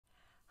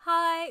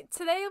Hi,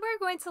 today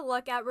we're going to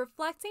look at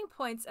reflecting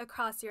points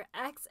across your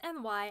x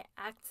and y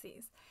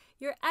axes.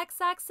 Your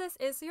x-axis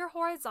is your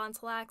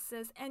horizontal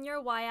axis and your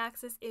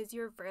y-axis is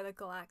your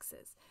vertical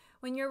axis.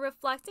 When you're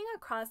reflecting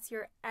across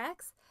your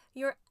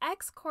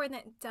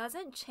x-coordinate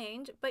doesn't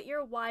change, but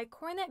your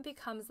y-coordinate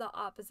becomes the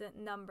opposite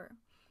number.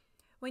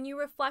 When you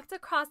reflect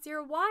across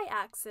your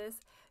y-axis,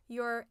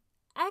 your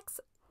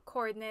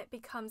x-coordinate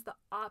becomes the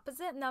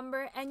opposite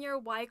number and your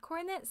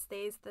y-coordinate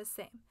stays the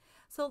same.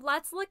 So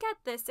let's look at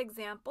this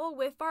example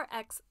with our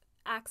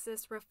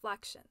x-axis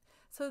reflection.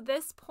 So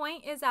this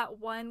point is at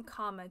 1,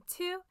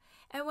 2,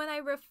 and when I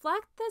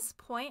reflect this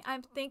point,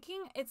 I'm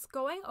thinking it's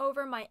going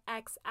over my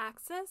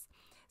x-axis,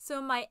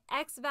 so my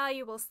x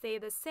value will stay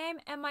the same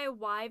and my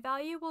y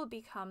value will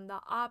become the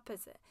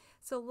opposite.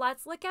 So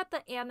let's look at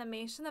the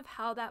animation of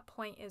how that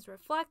point is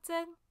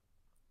reflected.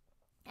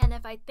 And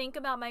if I think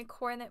about my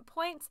coordinate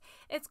points,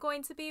 it's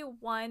going to be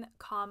 1,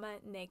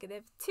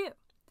 -2.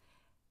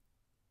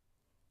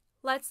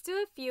 Let's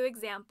do a few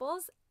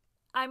examples.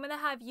 I'm going to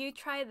have you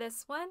try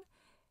this one.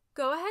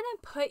 Go ahead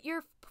and put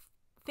your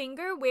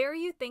finger where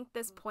you think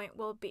this point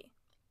will be.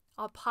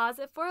 I'll pause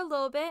it for a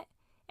little bit,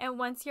 and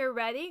once you're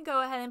ready,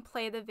 go ahead and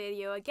play the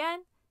video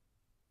again.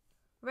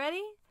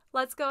 Ready?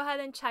 Let's go ahead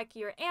and check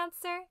your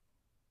answer.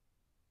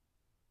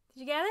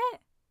 Did you get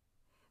it?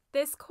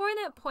 This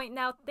coordinate point,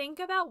 now think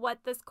about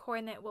what this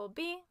coordinate will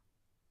be.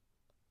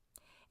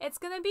 It's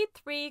going to be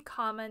 3,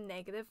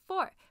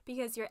 -4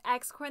 because your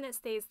x-coordinate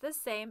stays the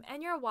same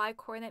and your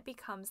y-coordinate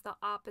becomes the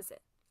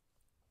opposite.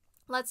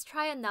 Let's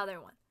try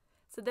another one.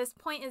 So this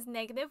point is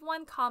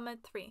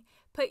 -1, 3.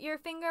 Put your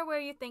finger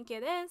where you think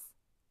it is.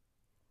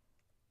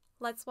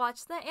 Let's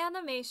watch the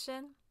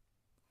animation.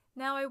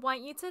 Now I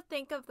want you to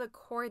think of the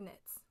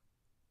coordinates.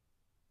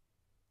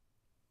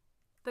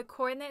 The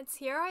coordinates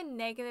here are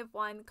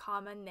 -1,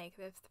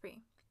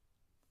 -3.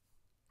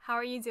 How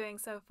are you doing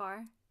so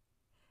far?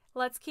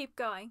 Let's keep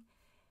going.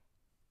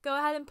 Go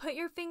ahead and put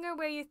your finger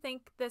where you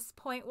think this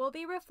point will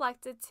be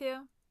reflected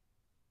to.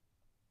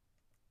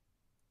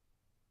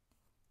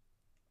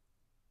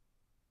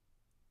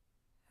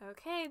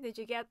 Okay, did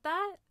you get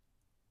that?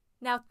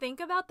 Now think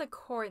about the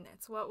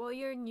coordinates. What will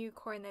your new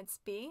coordinates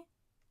be?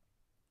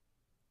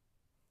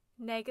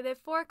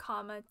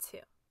 -4,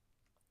 2.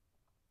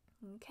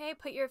 Okay,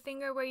 put your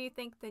finger where you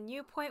think the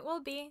new point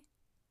will be.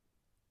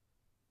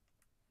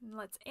 And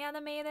let's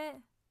animate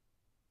it.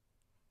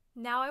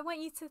 Now I want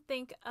you to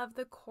think of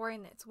the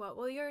coordinates. What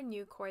will your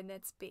new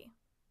coordinates be?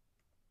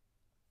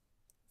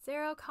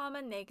 0,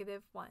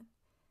 -1.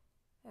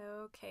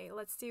 Okay,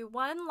 let's do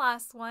one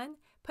last one.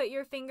 Put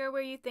your finger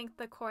where you think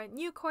the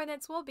new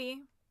coordinates will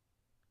be.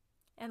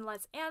 And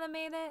let's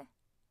animate it.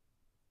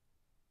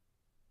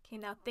 Okay,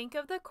 now think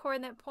of the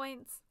coordinate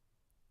points.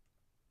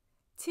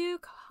 2,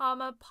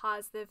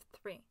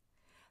 +3.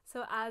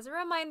 So as a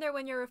reminder,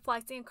 when you're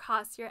reflecting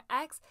across your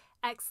x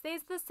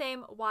stays the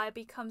same, y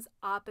becomes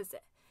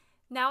opposite.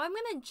 Now I'm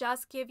going to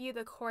just give you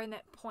the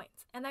coordinate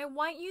points, and I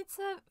want you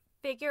to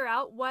figure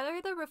out what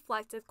are the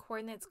reflected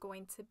coordinates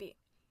going to be.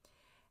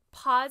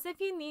 Pause if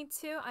you need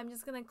to. I'm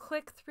just going to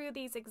click through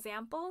these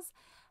examples,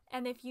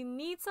 and if you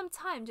need some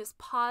time, just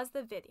pause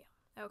the video.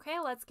 Okay,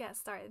 let's get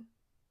started.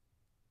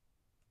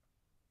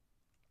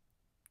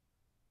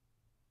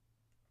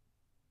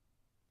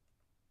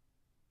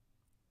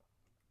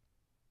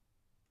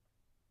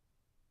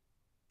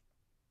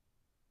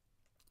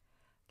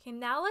 Okay,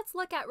 now let's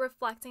look at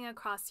reflecting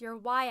across your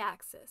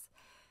y-axis.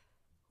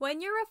 When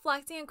you're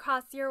reflecting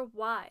across your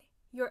y,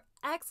 your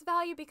x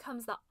value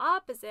becomes the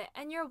opposite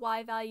and your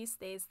y value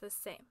stays the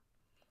same.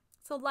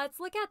 So let's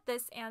look at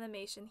this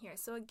animation here.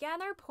 So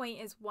again, our point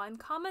is 1,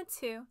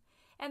 2,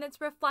 and it's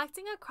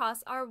reflecting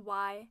across our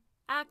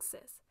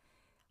y-axis.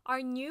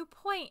 Our new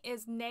point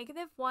is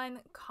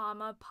 -1,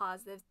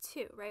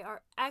 +2, right?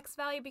 Our x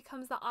value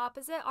becomes the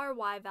opposite, our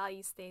y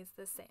value stays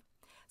the same.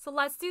 So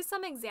let's do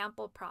some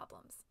example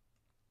problems.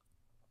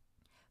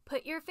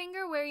 Put your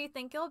finger where you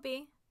think it'll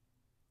be.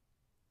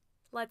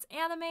 Let's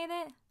animate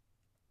it.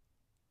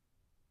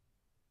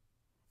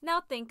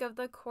 Now think of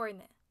the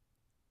coordinate.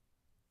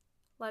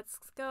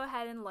 Let's go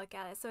ahead and look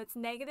at it. So it's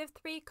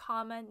 -3,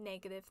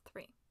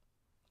 -3.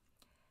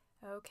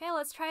 Okay,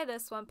 let's try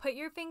this one. Put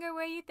your finger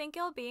where you think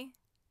it'll be.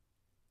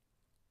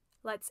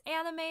 Let's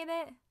animate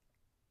it.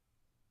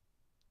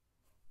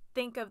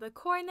 Think of the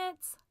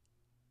coordinates.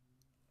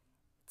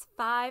 It's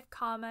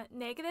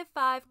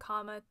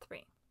 -5,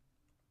 3.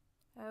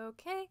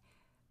 Okay,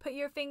 put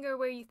your finger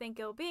where you think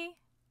it'll be.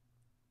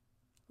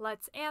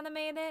 Let's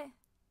animate it.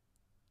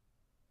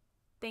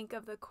 Think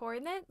of the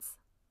coordinates.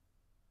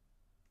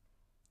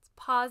 It's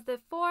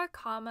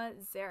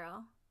 +4,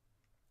 0.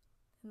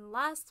 And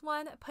last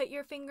one, put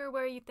your finger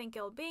where you think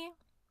it'll be.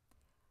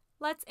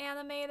 Let's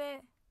animate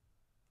it.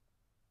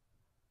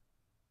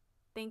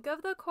 Think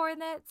of the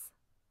coordinates.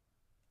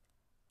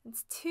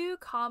 It's 2,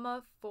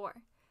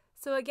 4.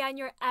 So again,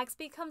 your x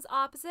becomes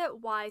opposite,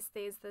 y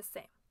stays the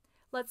same.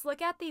 Let's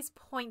look at these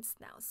points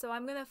now. So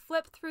I'm going to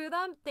flip through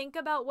them. Think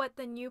about what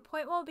the new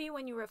point will be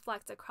when you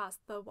reflect across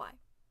the y.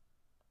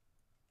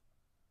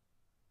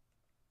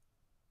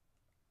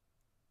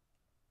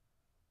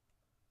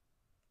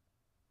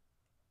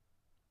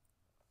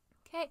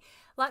 Okay,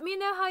 let me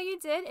know how you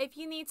did. If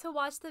you need to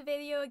watch the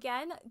video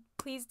again,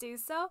 please do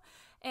so.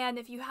 And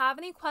if you have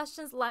any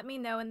questions, let me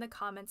know in the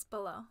comments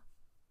below.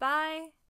 Bye!